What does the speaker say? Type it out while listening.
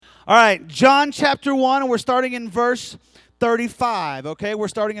All right, John chapter 1, and we're starting in verse 35, okay? We're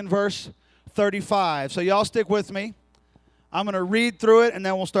starting in verse 35. So y'all stick with me. I'm going to read through it, and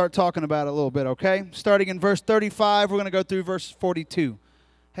then we'll start talking about it a little bit, okay? Starting in verse 35, we're going to go through verse 42.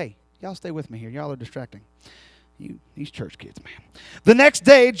 Hey, y'all stay with me here. Y'all are distracting. These church kids, man. The next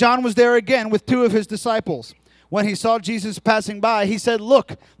day, John was there again with two of his disciples. When he saw Jesus passing by, he said,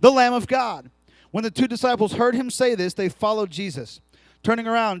 "Look, the Lamb of God." When the two disciples heard him say this, they followed Jesus. Turning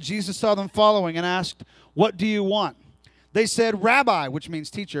around, Jesus saw them following and asked, "What do you want?" They said, "Rabbi," which means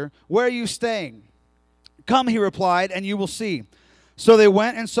teacher, "where are you staying?" "Come," he replied, "and you will see." So they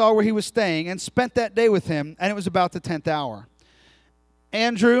went and saw where he was staying and spent that day with him, and it was about the 10th hour.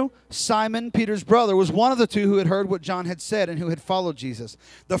 Andrew, Simon, Peter's brother, was one of the two who had heard what John had said and who had followed Jesus.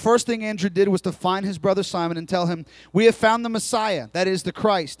 The first thing Andrew did was to find his brother Simon and tell him, "We have found the Messiah," that is, the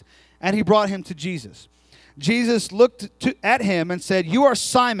Christ, and he brought him to Jesus. Jesus looked at him and said, "You are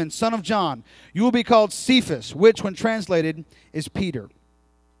Simon, son of John. You will be called Cephas," which, when translated, is Peter.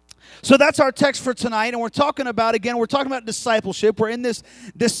 So that's our text for tonight, and we're talking about discipleship. We're in this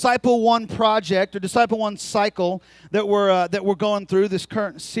Disciple One project, or Disciple One cycle that we're going through, this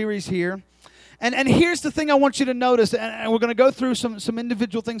current series here. And here's the thing I want you to notice, and we're going to go through some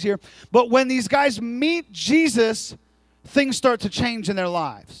individual things here. But when these guys meet Jesus, things start to change in their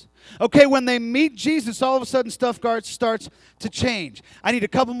lives. Okay, when they meet Jesus, all of a sudden stuff starts to change. I need a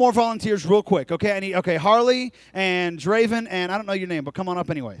couple more volunteers real quick, okay? Harley and Draven, and I don't know your name, but come on up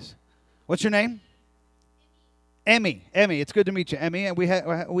anyways. What's your name? Emmy. It's good to meet you, Emmy, and we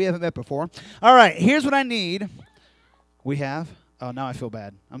haven't met before. All right, here's what I need. We have? Oh, now I feel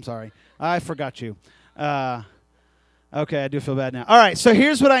bad. I'm sorry. I forgot you. Okay, I do feel bad now. All right, so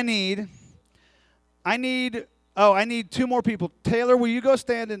here's what I need. I need two more people. Taylor, will you go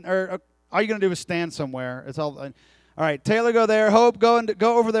stand or all you're going to do is stand somewhere? It's all right, Taylor, go there. Hope,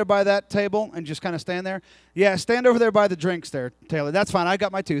 go over there by that table and just kind of stand there. Yeah, stand over there by the drinks there, Taylor. That's fine. I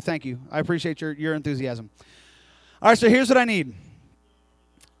got my two. Thank you. I appreciate your enthusiasm. All right, so here's what I need.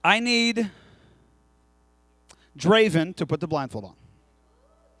 I need Draven to put the blindfold on.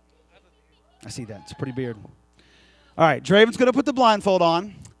 I see that. It's a pretty beard. All right, Draven's going to put the blindfold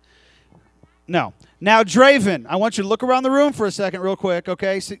on. No. Now, Draven, I want you to look around the room for a second real quick,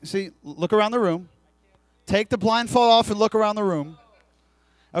 okay? See, look around the room. Take the blindfold off and look around the room.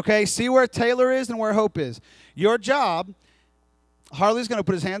 Okay, see where Taylor is and where Hope is. Your job, Harley's going to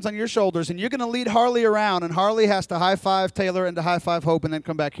put his hands on your shoulders, and you're going to lead Harley around, and Harley has to high-five Taylor and to high-five Hope and then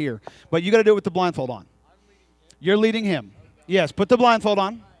come back here. But you got to do it with the blindfold on. You're leading him. Yes, put the blindfold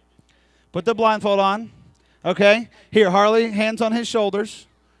on. Put the blindfold on. Okay, here, Harley, hands on his shoulders.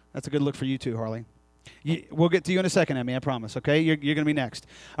 That's a good look for you too, Harley. We'll get to you in a second, Emmy, I promise, okay? You're going to be next.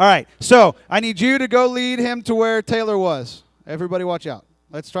 All right, so I need you to go lead him to where Taylor was. Everybody watch out.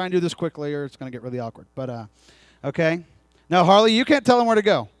 Let's try and do this quickly or it's going to get really awkward. But, okay? Now, Harley, you can't tell him where to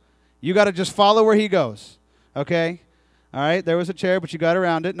go. You got to just follow where he goes, okay? All right, there was a chair, but you got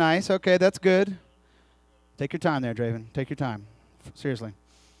around it. Nice, okay, that's good. Take your time there, Draven. Take your time. Seriously.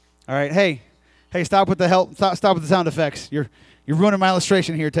 All right, hey, stop with the stop with the sound effects. You're ruining my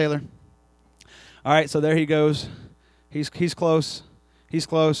illustration here, Taylor. All right, so there he goes. He's close. He's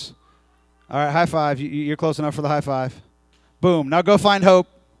close. All right, high five. You're close enough for the high five. Boom. Now go find Hope.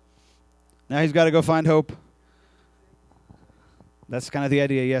 Now he's got to go find Hope. That's kind of the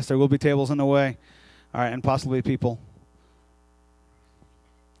idea. Yes, there will be tables in the way. All right, and possibly people.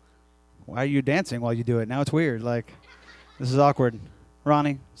 Why are you dancing while you do it? Now it's weird. Like, this is awkward.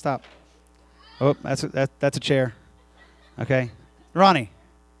 Ronnie, stop. Oh, that's a chair. Okay. Ronnie.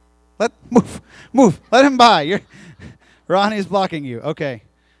 Move. Let him by. Ronnie's blocking you. Okay.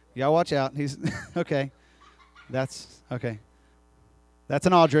 Y'all watch out. He's okay. That's okay. That's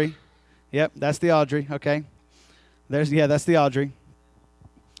an Audrey. Yep, that's the Audrey. Okay. That's the Audrey.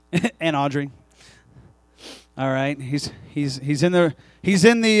 And Audrey. All right. He's in the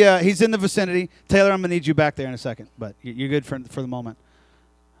vicinity. Taylor, I'm gonna need you back there in a second, but you're good for the moment.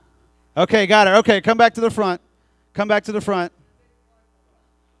 Okay, got her. Okay, come back to the front. Come back to the front.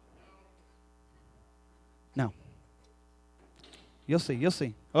 No. You'll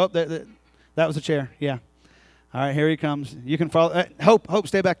see. Oh, that was a chair. Yeah. All right, here he comes. You can follow. Hope,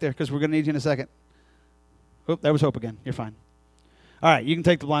 stay back there because we're going to need you in a second. Oh, there was Hope again. You're fine. All right, you can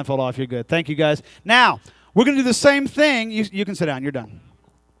take the blindfold off. You're good. Thank you, guys. Now, we're going to do the same thing. You can sit down. You're done.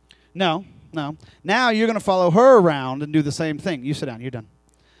 No. Now you're going to follow her around and do the same thing. You sit down. You're done.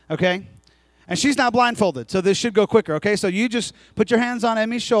 Okay? And she's not blindfolded, so this should go quicker, okay? So you just put your hands on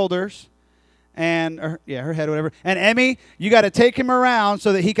Emmy's shoulders and, her head, whatever. And Emmy, you got to take him around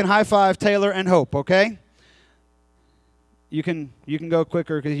so that he can high-five Taylor and Hope, okay? you can go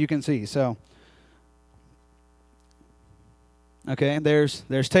quicker because you can see. So, okay, there's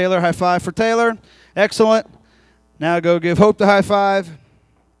Taylor. High five for Taylor. Excellent. Now go give Hope the high five.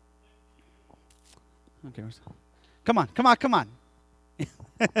 Okay, come on.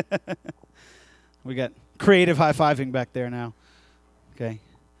 We got creative high fiving back there now. Okay.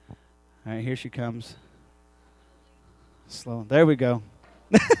 All right, here she comes. Slow. There we go.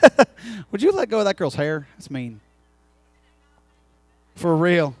 Would you let go of that girl's hair? That's mean. For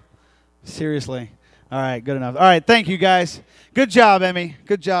real. Seriously. All right, good enough. All right, thank you, guys. Good job, Emmy.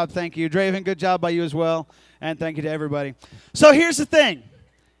 Good job, thank you. Draven, good job by you as well. And thank you to everybody. So here's the thing.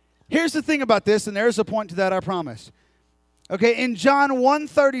 Here's the thing about this, and there's a point to that, I promise. Okay, in John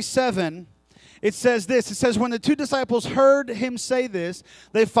 1:37, it says this. It says, when the two disciples heard him say this,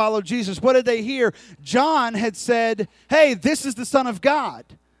 they followed Jesus. What did they hear? John had said, hey, this is the Son of God.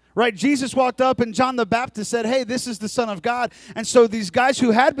 Right? Jesus walked up and John the Baptist said, hey, this is the Son of God. And so these guys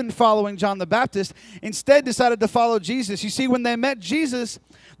who had been following John the Baptist instead decided to follow Jesus. You see, when they met Jesus,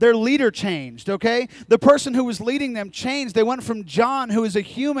 their leader changed, okay? The person who was leading them changed. They went from John, who is a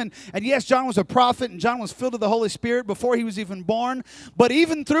human, and yes, John was a prophet, and John was filled with the Holy Spirit before he was even born. But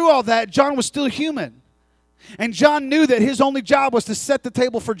even through all that, John was still human. And John knew that his only job was to set the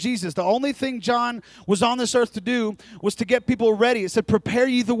table for Jesus. The only thing John was on this earth to do was to get people ready. It said, prepare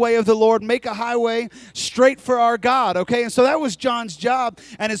ye the way of the Lord, make a highway straight for our God, okay? And so that was John's job.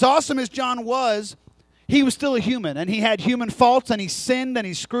 And as awesome as John was, he was still a human. And he had human faults, and he sinned, and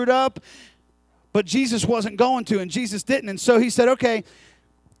he screwed up. But Jesus wasn't going to, and Jesus didn't. And so he said, okay,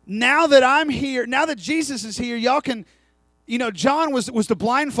 now that I'm here, now that Jesus is here, y'all can, John was the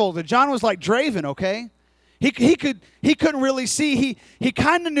blindfolded. John was like Draven, okay? He couldn't really see. He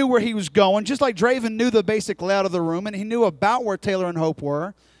kind of knew where he was going, just like Draven knew the basic layout of the room, and he knew about where Taylor and Hope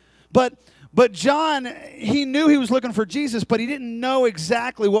were. But John, he knew he was looking for Jesus, but he didn't know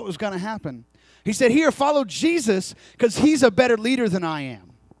exactly what was going to happen. He said, here, follow Jesus, because he's a better leader than I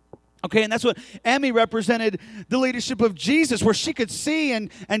am. Okay, and that's what Emmy represented, the leadership of Jesus, where she could see, and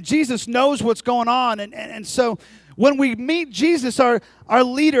Jesus knows what's going on. And so when we meet Jesus, our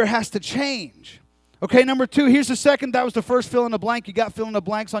leader has to change. Okay, number 2, here's the second. That was the first fill in the blank. You got fill in the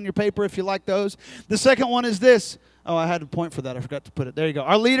blanks on your paper if you like those. The second one is this. Oh, I had a point for that. I forgot to put it. There you go.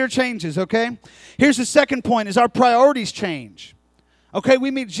 Our leader changes, okay? Here's the second point is our priorities change. Okay,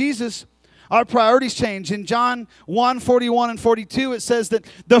 we meet Jesus, our priorities change. In John 1:41 and 42, it says that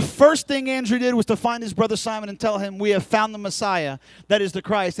the first thing Andrew did was to find his brother Simon and tell him, we have found the Messiah, that is the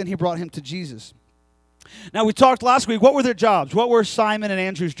Christ, and he brought him to Jesus. Now, we talked last week. What were their jobs? What were Simon and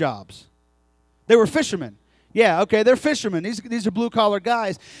Andrew's jobs? They were fishermen. Yeah, okay, they're fishermen. These are blue-collar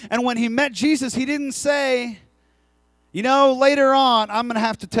guys. And when he met Jesus, he didn't say, later on, I'm going to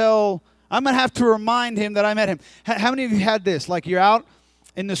have to remind him that I met him. How many of you had this? Like you're out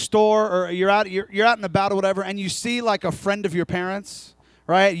in the store or you're out and about or whatever, and you see like a friend of your parents,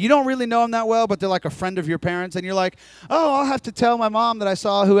 right? You don't really know them that well, but they're like a friend of your parents, and you're like, oh, I'll have to tell my mom that I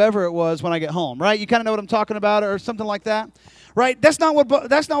saw whoever it was when I get home, right? You kind of know what I'm talking about or something like that. Right? That's not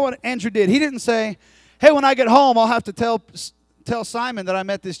what Andrew did. He didn't say, hey, when I get home, I'll have to tell Simon that I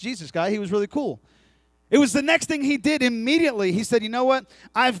met this Jesus guy. He was really cool. It was the next thing he did immediately. He said, you know what?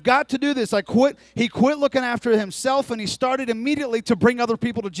 I've got to do this. He quit looking after himself, and he started immediately to bring other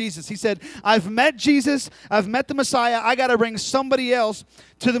people to Jesus. He said, I've met Jesus. I've met the Messiah. I got to bring somebody else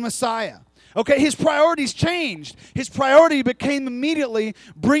to the Messiah. Okay, his priorities changed. His priority became immediately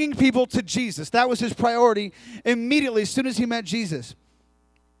bringing people to Jesus. That was his priority immediately as soon as he met Jesus.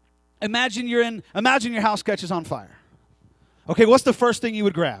 Imagine your house catches on fire. Okay, what's the first thing you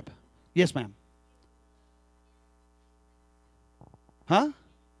would grab? Yes, ma'am. Huh?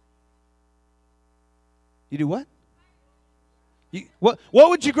 You do what? What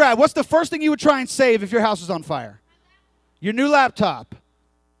would you grab? What's the first thing you would try and save if your house is on fire? Your new laptop.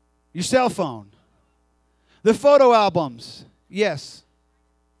 Your cell phone. The photo albums. Yes.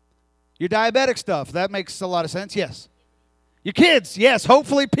 Your diabetic stuff. That makes a lot of sense. Yes. Your kids. Yes.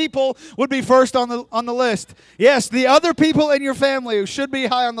 Hopefully people would be first on the list. Yes. The other people in your family who should be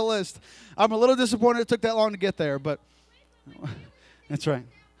high on the list. I'm a little disappointed it took that long to get there, but that's right.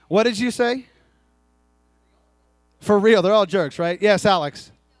 What did you say? For real. They're all jerks, right? Yes,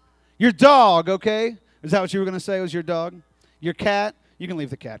 Alex. Your dog, okay? Is that what you were going to say was your dog? Your cat? You can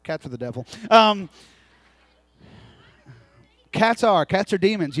leave the cat. Cats are the devil. Cats are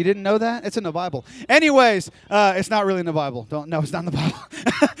demons. You didn't know that? It's in the Bible. Anyways, it's not really in the Bible. No, it's not in the Bible.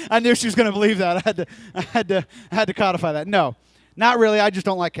 I knew she was going to believe that. I had to codify that. No, not really. I just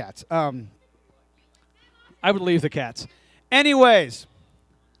don't like cats. I would leave the cats. Anyways,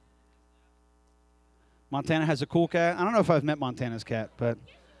 Montana has a cool cat. I don't know if I've met Montana's cat, but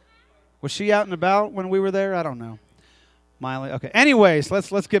was she out and about when we were there? I don't know. Miley. Okay. Anyways,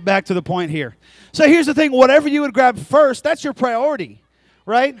 let's get back to the point here. So here's the thing. Whatever you would grab first, that's your priority,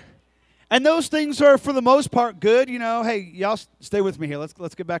 right? And those things are, for the most part, good. You know, hey, y'all stay with me here.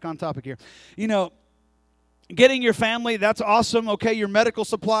 Let's get back on topic here. You know, getting your family, that's awesome. Okay, your medical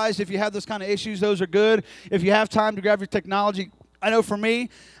supplies, if you have those kind of issues, those are good. If you have time to grab your technology, I know for me,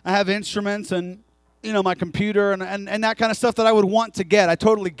 I have instruments and, you know, my computer and that kind of stuff that I would want to get. I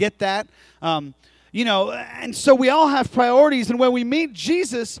totally get that. You know, and so we all have priorities. And when we meet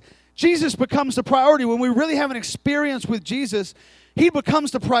Jesus, Jesus becomes the priority. When we really have an experience with Jesus, he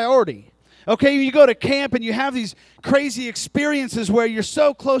becomes the priority. Okay, you go to camp and you have these crazy experiences where you're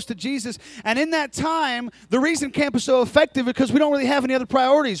so close to Jesus. And in that time, the reason camp is so effective is because we don't really have any other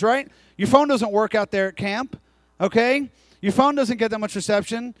priorities, right? Your phone doesn't work out there at camp, okay? Your phone doesn't get that much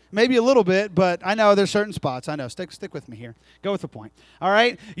reception, maybe a little bit, but I know there's certain spots. I know. Stick with me here. Go with the point. All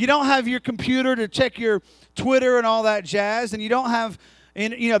right? You don't have your computer to check your Twitter and all that jazz, and you don't have,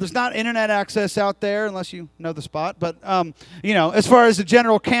 you know, there's not internet access out there unless you know the spot. But, you know, as far as the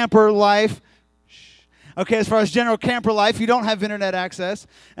general camper life, okay, as far as general camper life, you don't have internet access.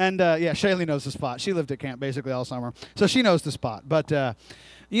 And, yeah, Shaylee knows the spot. She lived at camp basically all summer, so she knows the spot. But,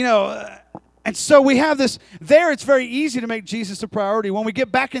 you know, and so we have this, there it's very easy to make Jesus a priority. When we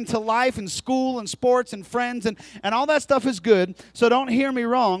get back into life and school and sports and friends and all that stuff is good, so don't hear me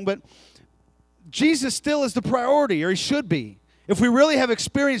wrong, but Jesus still is the priority, or he should be. If we really have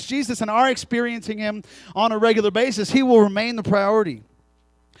experienced Jesus and are experiencing him on a regular basis, he will remain the priority.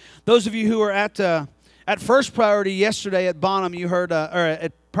 Those of you who were at First Priority yesterday at Bonham, you heard, or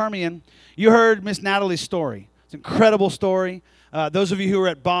at Permian, you heard Miss Natalie's story. It's an incredible story. Those of you who are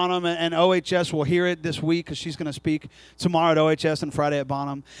at Bonham and OHS will hear it this week because she's going to speak tomorrow at OHS and Friday at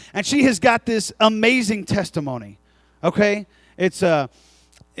Bonham. And she has got this amazing testimony, okay? It's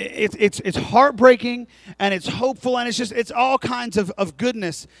heartbreaking and it's hopeful and it's all kinds of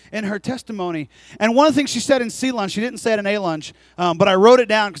goodness in her testimony. And one of the things she said in C Lunch, she didn't say it in A Lunch, but I wrote it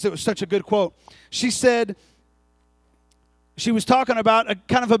down because it was such a good quote. She said, she was talking about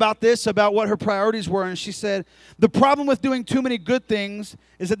about what her priorities were, and she said, the problem with doing too many good things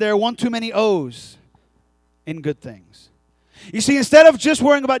is that there are one too many O's in good things. You see, instead of just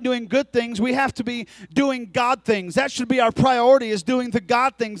worrying about doing good things, we have to be doing God things. That should be our priority, is doing the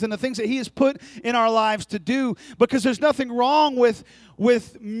God things and the things that he has put in our lives to do, because there's nothing wrong with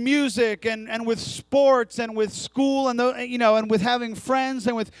music and with sports and with school and and with having friends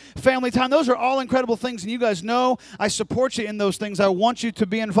and with family time. Those are all incredible things, and you guys know I support you in those things. I want you to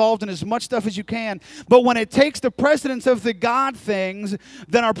be involved in as much stuff as you can. But when it takes the precedence of the God things,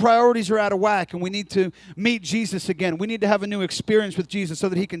 then our priorities are out of whack, and we need to meet Jesus again. We need to have a new experience with Jesus so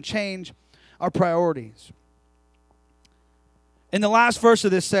that he can change our priorities. In the last verse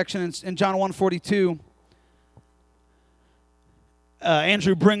of this section, in John 1:42,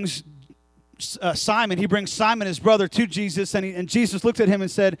 Andrew brings Simon. He brings Simon, his brother, to Jesus, and Jesus looked at him and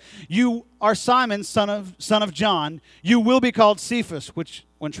said, "You are Simon, son of John. You will be called Cephas," which,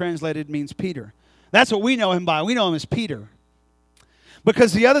 when translated, means Peter. That's what we know him by. We know him as Peter.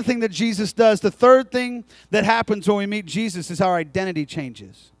 Because the other thing that Jesus does, the third thing that happens when we meet Jesus, is our identity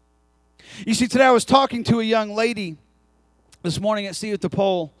changes. You see, today I was talking to a young lady this morning at See at the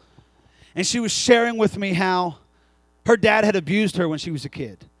Pole, and she was sharing with me how her dad had abused her when she was a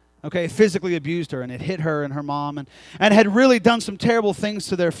kid. Okay, physically abused her, and it hit her and her mom, and had really done some terrible things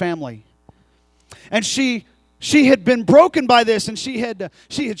to their family. And she had been broken by this, and she had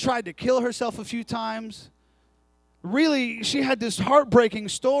tried to kill herself a few times. Really, she had this heartbreaking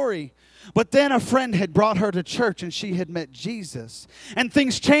story. But then a friend had brought her to church, and she had met Jesus. And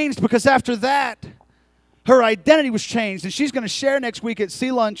things changed, because after that, her identity was changed. And she's going to share next week at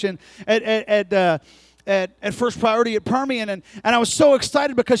Sea Lunch and at First Priority at Permian. And I was so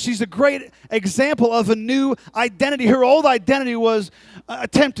excited because she's a great example of a new identity. Her old identity was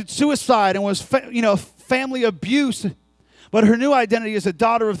attempted suicide and was family abuse. But her new identity as a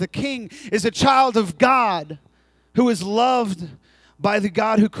daughter of the King, is a child of God, who is loved by the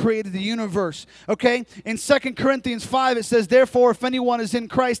God who created the universe. Okay? In 2 Corinthians 5, it says, "Therefore, if anyone is in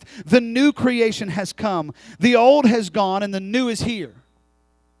Christ, the new creation has come. The old has gone, and the new is here."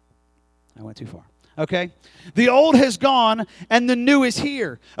 I went too far. Okay? The old has gone, and the new is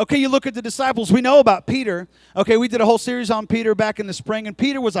here. Okay, you look at the disciples. We know about Peter. Okay, we did a whole series on Peter back in the spring, and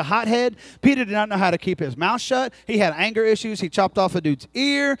Peter was a hothead. Peter did not know how to keep his mouth shut. He had anger issues. He chopped off a dude's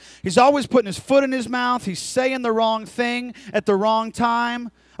ear. He's always putting his foot in his mouth. He's saying the wrong thing at the wrong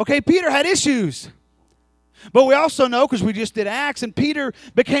time. Okay, Peter had issues. But we also know, because we just did Acts, and Peter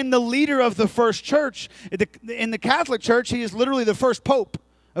became the leader of the first church. In the Catholic Church, he is literally the first pope,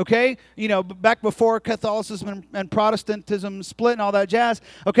 okay? You know, back before Catholicism and Protestantism split and all that jazz,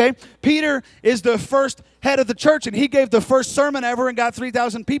 okay? Peter is the first head of the church, and he gave the first sermon ever and got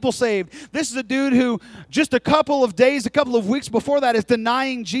 3,000 people saved. This is a dude who just a couple of weeks before that is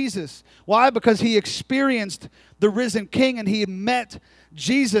denying Jesus. Why? Because he experienced the risen King, and he met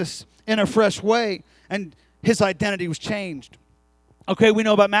Jesus in a fresh way, and his identity was changed. Okay, we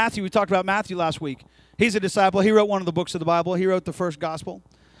know about Matthew. We talked about Matthew last week. He's a disciple. He wrote one of the books of the Bible. He wrote the first gospel.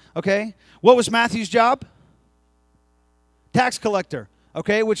 Okay, what was Matthew's job? Tax collector,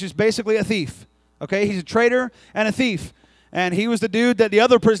 okay, which is basically a thief. Okay, he's a traitor and a thief. And he was the dude that the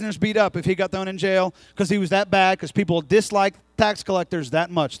other prisoners beat up if he got thrown in jail, because he was that bad, because people dislike tax collectors that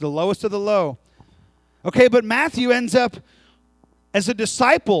much, the lowest of the low. Okay, but Matthew ends up as a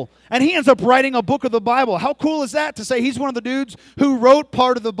disciple, and he ends up writing a book of the Bible. How cool is that, to say he's one of the dudes who wrote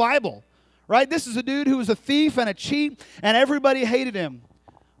part of the Bible, right? This is a dude who was a thief and a cheat, and everybody hated him.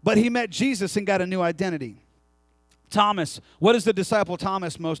 But he met Jesus and got a new identity. Thomas, what is the disciple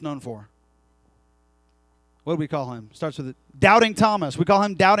Thomas most known for? What do we call him? Starts with Doubting Thomas. We call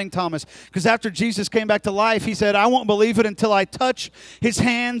him Doubting Thomas because after Jesus came back to life, he said, I won't believe it until I touch his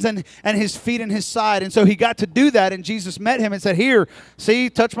hands and his feet and his side. And so he got to do that, and Jesus met him and said, here, see,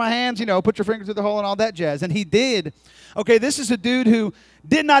 touch my hands, put your finger through the hole and all that jazz. And he did. Okay, this is a dude who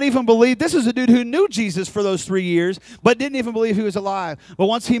did not even believe. This is a dude who knew Jesus for those 3 years, but didn't even believe he was alive. But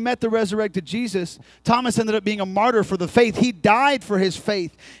once he met the resurrected Jesus, Thomas ended up being a martyr for the faith. He died for his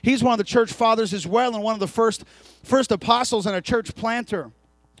faith. He's one of the church fathers as well, and one of the first apostles and a church planter.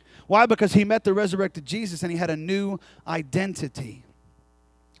 Why? Because he met the resurrected Jesus and he had a new identity.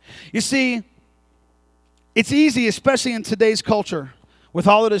 You see, it's easy, especially in today's culture, with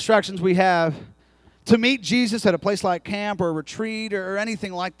all the distractions we have, to meet Jesus at a place like camp or a retreat or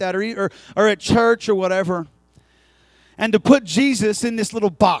anything like that, or at church or whatever, and to put Jesus in this little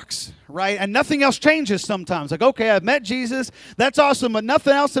box, right? And nothing else changes sometimes. Like, okay, I've met Jesus, that's awesome, but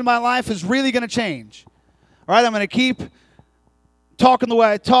nothing else in my life is really going to change. All right, I'm going to keep talking the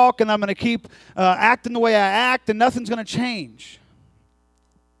way I talk, and I'm going to keep acting the way I act, and nothing's going to change.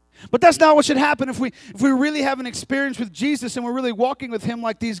 But that's not what should happen. If we really have an experience with Jesus and we're really walking with him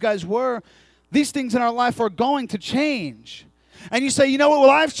like these guys were, these things in our life are going to change. And you say, you know what, well,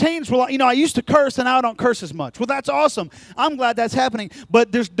 I've changed. Well, I used to curse and now I don't curse as much. Well, that's awesome. I'm glad that's happening.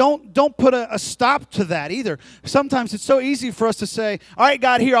 But don't put a stop to that either. Sometimes it's so easy for us to say, all right,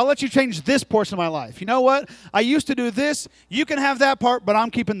 God, here, I'll let you change this portion of my life. You know what? I used to do this. You can have that part, but I'm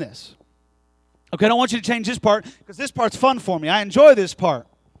keeping this. Okay, I don't want you to change this part because this part's fun for me. I enjoy this part.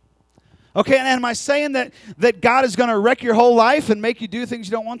 Okay, and am I saying that God is going to wreck your whole life and make you do things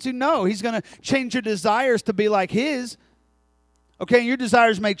you don't want to? No, he's going to change your desires to be like his. Okay, and your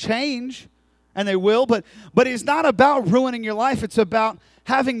desires may change, and they will, but it's not about ruining your life. It's about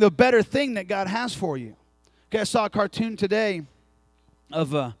having the better thing that God has for you. Okay, I saw a cartoon today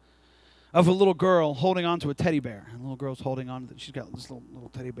of a little girl holding on to a teddy bear. And the little girl's holding on to she's got this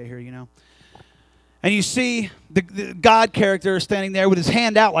little teddy bear here, And you see the God character standing there with his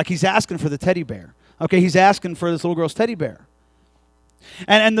hand out like he's asking for the teddy bear. Okay, he's asking for this little girl's teddy bear.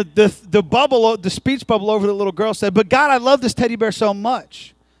 And the speech bubble over the little girl said, but God, I love this teddy bear so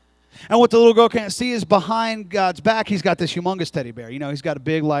much. And what the little girl can't see is behind God's back, he's got this humongous teddy bear. He's got a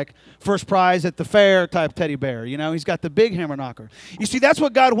big, first prize at the fair type teddy bear. He's got the big hammer knocker. You see, that's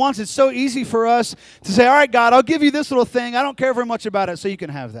what God wants. It's so easy for us to say, all right, God, I'll give you this little thing. I don't care very much about it, so you can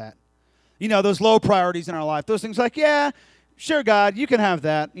have that. Those low priorities in our life. Those things like, yeah, sure, God, you can have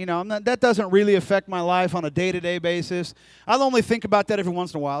that. That doesn't really affect my life on a day-to-day basis. I'll only think about that every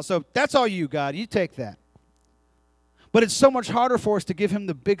once in a while. So that's all you, God. You take that. But it's so much harder for us to give him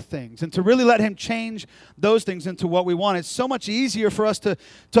the big things and to really let him change those things into what we want. It's so much easier for us to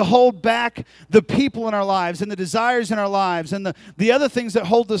hold back the people in our lives and the desires in our lives and the other things that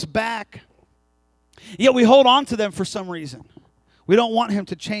hold us back. Yet we hold on to them for some reason. We don't want him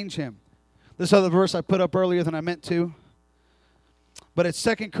to change him. This other verse I put up earlier than I meant to. But it's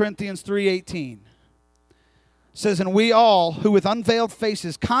 2 Corinthians 3:18. It says, and we all who with unveiled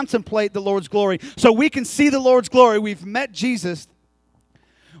faces contemplate the Lord's glory. So we can see the Lord's glory. We've met Jesus.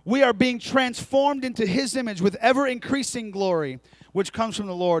 We are being transformed into his image with ever-increasing glory, which comes from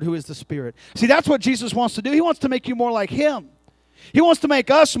the Lord who is the Spirit. See, that's what Jesus wants to do. He wants to make you more like him. He wants to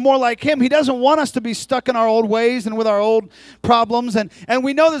make us more like him. He doesn't want us to be stuck in our old ways and with our old problems. And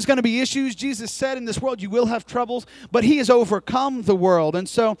we know there's going to be issues. Jesus said in this world you will have troubles, but he has overcome the world. And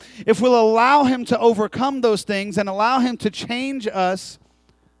so if we'll allow him to overcome those things and allow him to change us,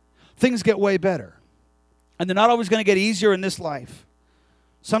 things get way better. And they're not always going to get easier in this life.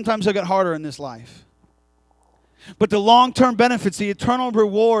 Sometimes they'll get harder in this life. But the long-term benefits, the eternal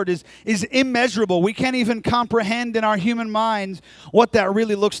reward is immeasurable. We can't even comprehend in our human minds what that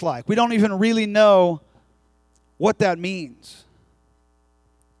really looks like. We don't even really know what that means.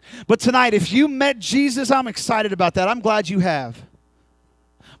 But tonight, if you met Jesus, I'm excited about that. I'm glad you have.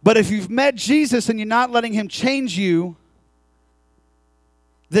 But if you've met Jesus and you're not letting him change you,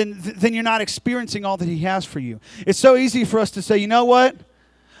 then you're not experiencing all that he has for you. It's so easy for us to say, you know what?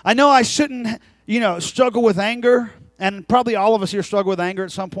 I know I shouldn't, struggle with anger. And probably all of us here struggle with anger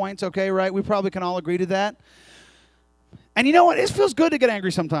at some points, okay, right? We probably can all agree to that. And you know what? It feels good to get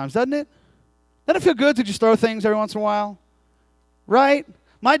angry sometimes, doesn't it? Doesn't it feel good to just throw things every once in a while? Right?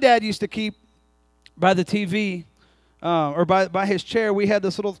 My dad used to keep by the TV or by his chair, we had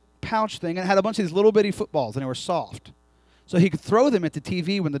this little pouch thing, and it had a bunch of these little bitty footballs, and they were soft. So he could throw them at the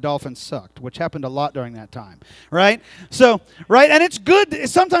TV when the Dolphins sucked, which happened a lot during that time, right? So, right, and it's good.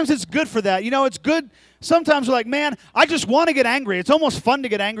 Sometimes it's good for that. It's good. Sometimes we're like, man, I just want to get angry. It's almost fun to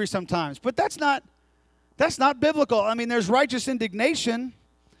get angry sometimes. But that's not biblical. I mean, there's righteous indignation,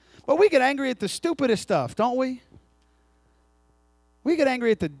 but we get angry at the stupidest stuff, don't we? We get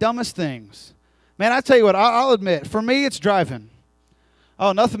angry at the dumbest things. Man, I tell you what, I'll admit, for me, it's driving.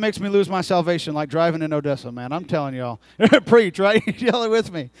 Oh, nothing makes me lose my salvation like driving in Odessa, man. I'm telling y'all. Preach, right? Y'all are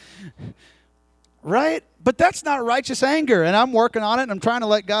with me. Right? But that's not righteous anger, and I'm working on it, and I'm trying to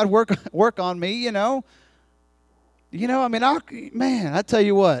let God work on me, I tell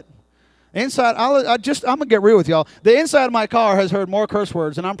you what. Inside, I'm going to get real with y'all. The inside of my car has heard more curse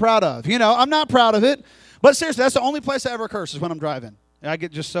words than I'm proud of. I'm not proud of it, but seriously, that's the only place I ever curse is when I'm driving. I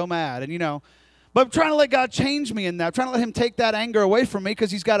get just so mad, and but I'm trying to let God change me in that. I'm trying to let him take that anger away from me because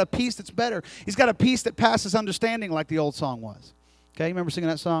he's got a peace that's better. He's got a peace that passes understanding like the old song was. Okay, you remember singing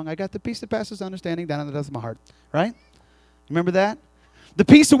that song? I got the peace that passes understanding down in the depths of my heart. Right? Remember that? The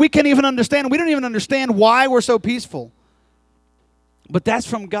peace that we can't even understand. We don't even understand why we're so peaceful. But that's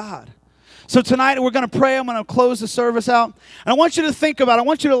from God. So tonight we're going to pray. I'm going to close the service out. And I want you to think about it. I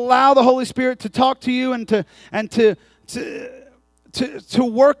want you to allow the Holy Spirit to talk to you and to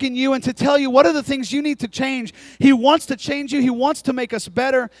work in you and to tell you what are the things you need to change. He wants to change you. He wants to make us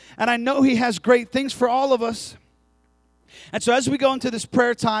better. And I know he has great things for all of us. And so as we go into this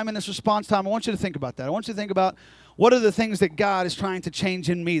prayer time and this response time, I want you to think about that. I want you to think about what are the things that God is trying to change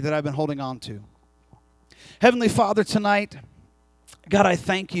in me that I've been holding on to. Heavenly Father, tonight, God, I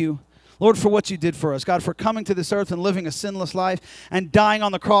thank you, Lord, for what you did for us. God, for coming to this earth and living a sinless life and dying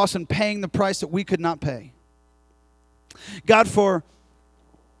on the cross and paying the price that we could not pay. God, for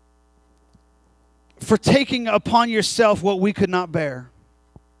taking upon yourself what we could not bear.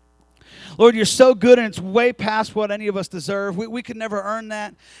 Lord, you're so good, and it's way past what any of us deserve. We could never earn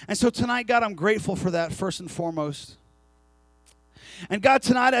that. And so tonight, God, I'm grateful for that first and foremost. And God,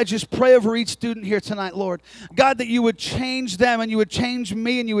 tonight I just pray over each student here tonight, Lord. God, that you would change them and you would change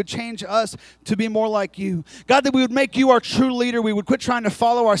me and you would change us to be more like you. God, that we would make you our true leader. We would quit trying to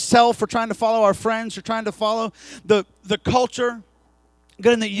follow ourselves or trying to follow our friends or trying to follow the culture.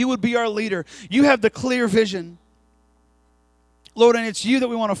 God, and that you would be our leader. You have the clear vision. Lord, and it's you that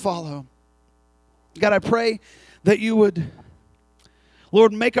we want to follow. God, I pray that you would,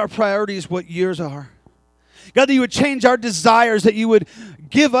 Lord, make our priorities what yours are. God, that you would change our desires, that you would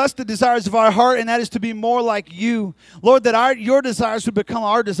give us the desires of our heart, and that is to be more like you. Lord, that your desires would become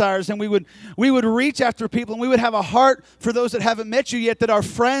our desires, and we would reach after people, and we would have a heart for those that haven't met you yet, that our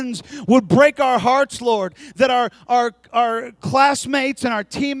friends would break our hearts, Lord, that our classmates and our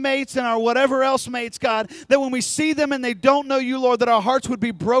teammates and our whatever else mates, God, that when we see them and they don't know you, Lord, that our hearts would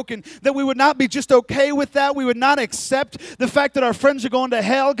be broken, that we would not be just okay with that. We would not accept the fact that our friends are going to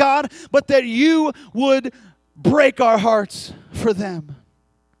hell, God, but that you would break our hearts for them.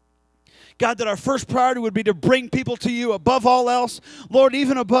 God, that our first priority would be to bring people to you above all else. Lord,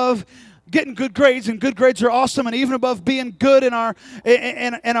 even above getting good grades, and good grades are awesome, and even above being good in our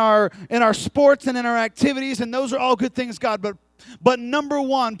sports and in our activities, and those are all good things, God. But number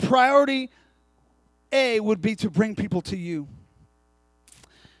one, priority A would be to bring people to you.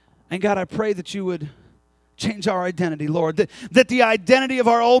 And God, I pray that you would change our identity, Lord. That the identity of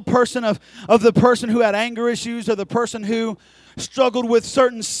our old person, of the person who had anger issues, or the person who struggled with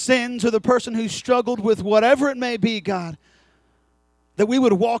certain sins, or the person who struggled with whatever it may be, God, that we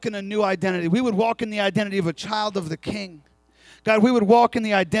would walk in a new identity. We would walk in the identity of a child of the King. God, we would walk in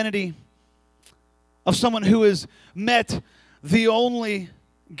the identity of someone who has met the only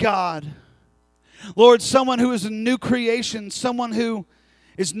God. Lord, someone who is a new creation, someone who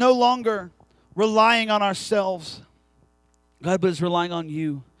is no longer relying on ourselves, God, but is relying on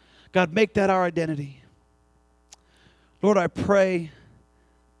you. God, make that our identity. Lord, I pray,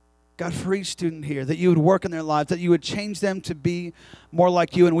 God, for each student here, that you would work in their lives, that you would change them to be more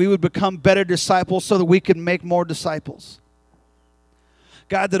like you, and we would become better disciples so that we can make more disciples.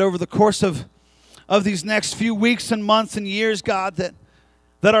 God, that over the course of these next few weeks and months and years, God, that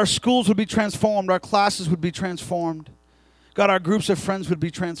our schools would be transformed, our classes would be transformed. God, our groups of friends would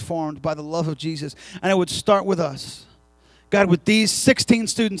be transformed by the love of Jesus. And it would start with us. God, with these 16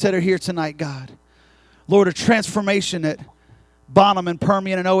 students that are here tonight, God. Lord, a transformation at Bonham and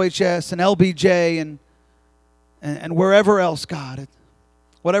Permian and OHS and LBJ and wherever else, God.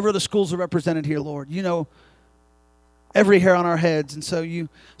 Whatever the schools are represented here, Lord. You know every hair on our heads, and so you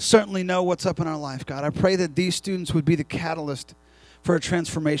certainly know what's up in our life, God. I pray that these students would be the catalyst for a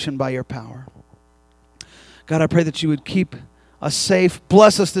transformation by your power. God, I pray that you would keep us safe.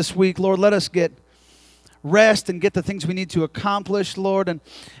 Bless us this week, Lord. Let us get rest and get the things we need to accomplish, Lord,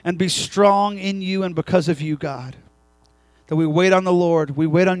 and be strong in you and because of you, God. That we wait on the Lord. We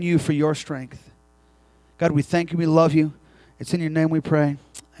wait on you for your strength. God, we thank you. We love you. It's in your name we pray.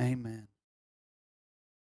 Amen.